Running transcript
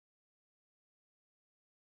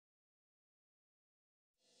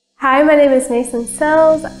Hi, my name is Mason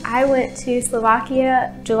Sells. I went to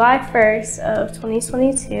Slovakia July 1st of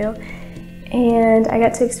 2022 and I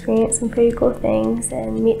got to experience some pretty cool things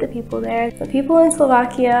and meet the people there. The people in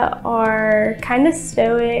Slovakia are kind of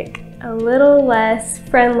stoic, a little less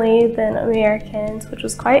friendly than Americans, which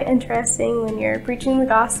was quite interesting when you're preaching the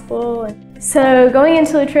gospel. So going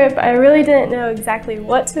into the trip, I really didn't know exactly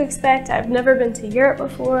what to expect. I've never been to Europe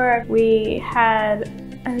before. We had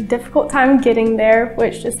a difficult time getting there,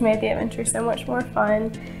 which just made the adventure so much more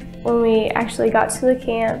fun. When we actually got to the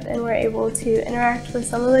camp and were able to interact with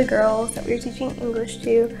some of the girls that we were teaching English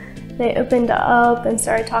to, they opened up and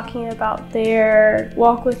started talking about their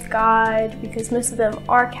walk with God, because most of them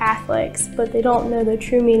are Catholics, but they don't know the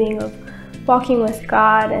true meaning of walking with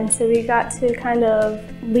God. And so we got to kind of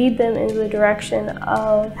lead them into the direction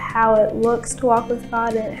of how it looks to walk with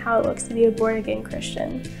God and how it looks to be a born-again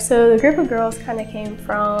Christian. So the group of girls kind of came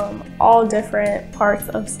from all different parts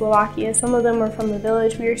of Slovakia. Some of them were from the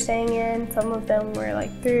village we were staying in. Some of them were like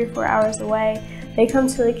 3 or 4 hours away. They come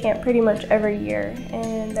to the camp pretty much every year,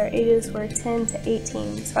 and their ages were 10 to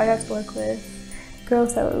 18. So I got to work with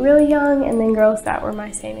girls that were really young and then girls that were my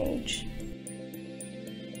same age.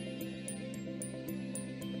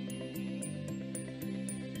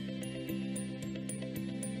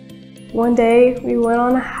 One day we went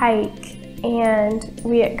on a hike and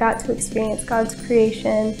we got to experience God's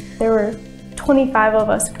creation. There were 25 of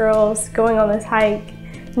us girls going on this hike,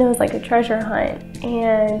 and it was like a treasure hunt.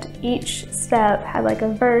 And each step had like a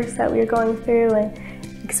verse that we were going through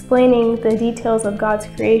and explaining the details of God's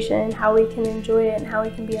creation, how we can enjoy it and how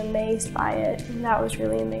we can be amazed by it. And that was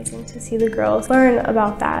really amazing to see the girls learn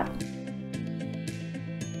about that.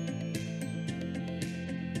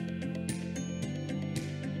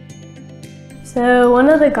 So one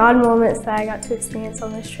of the God moments that I got to experience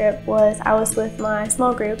on this trip was I was with my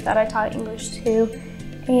small group that I taught English to,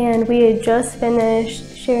 and we had just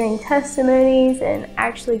finished sharing testimonies and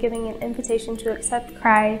actually giving an invitation to accept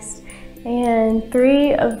Christ. And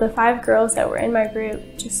 3 of the 5 girls that were in my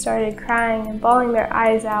group just started crying and bawling their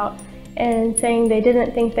eyes out and saying they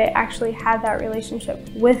didn't think they actually had that relationship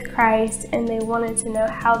with Christ, and they wanted to know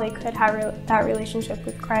how they could have that relationship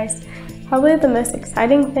with Christ. Probably the most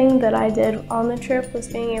exciting thing that I did on the trip was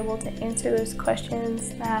being able to answer those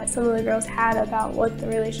questions that some of the girls had about what the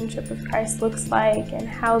relationship with Christ looks like and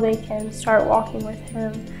how they can start walking with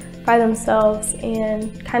Him by themselves,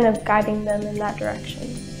 and kind of guiding them in that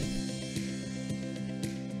direction.